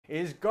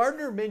Is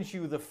Gardner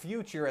Minshew the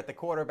future at the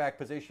quarterback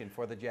position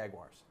for the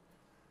Jaguars?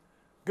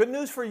 Good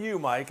news for you,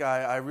 Mike.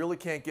 I really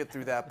can't get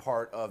through that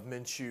part of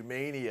Minshew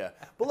mania.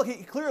 But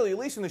look, clearly, at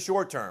least in the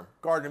short term,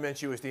 Gardner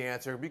Minshew is the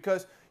answer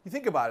because you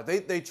think about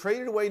it. They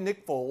traded away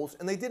Nick Foles,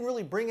 and they didn't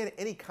really bring in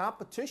any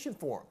competition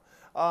for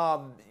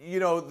him.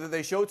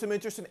 They showed some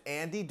interest in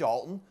Andy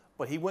Dalton,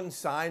 but he went and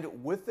signed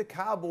with the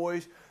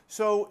Cowboys.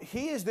 So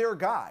he is their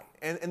guy,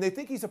 and they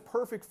think he's a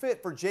perfect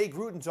fit for Jay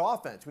Gruden's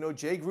offense. We know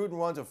Jay Gruden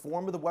runs a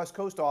form of the West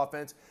Coast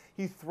offense.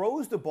 He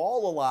throws the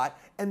ball a lot,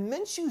 and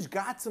Minshew's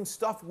got some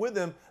stuff with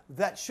him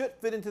that should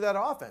fit into that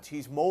offense.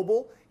 He's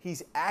mobile.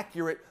 He's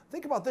accurate.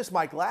 Think about this,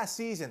 Mike. Last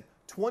season,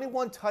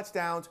 21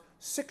 touchdowns,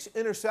 6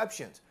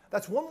 interceptions.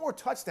 That's 1 more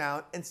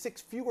touchdown and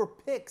 6 fewer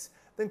picks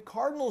than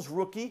Cardinals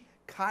rookie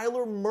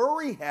Kyler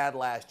Murray had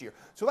last year.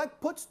 So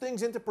that puts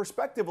things into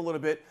perspective a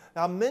little bit.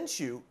 Now,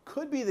 Minshew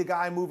could be the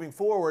guy moving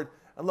forward.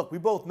 And look, we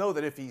both know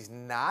that if he's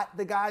not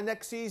the guy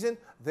next season,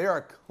 they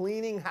are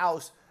cleaning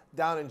house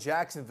down in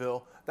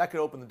Jacksonville. That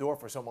could open the door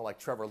for someone like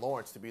Trevor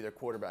Lawrence to be their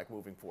quarterback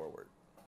moving forward.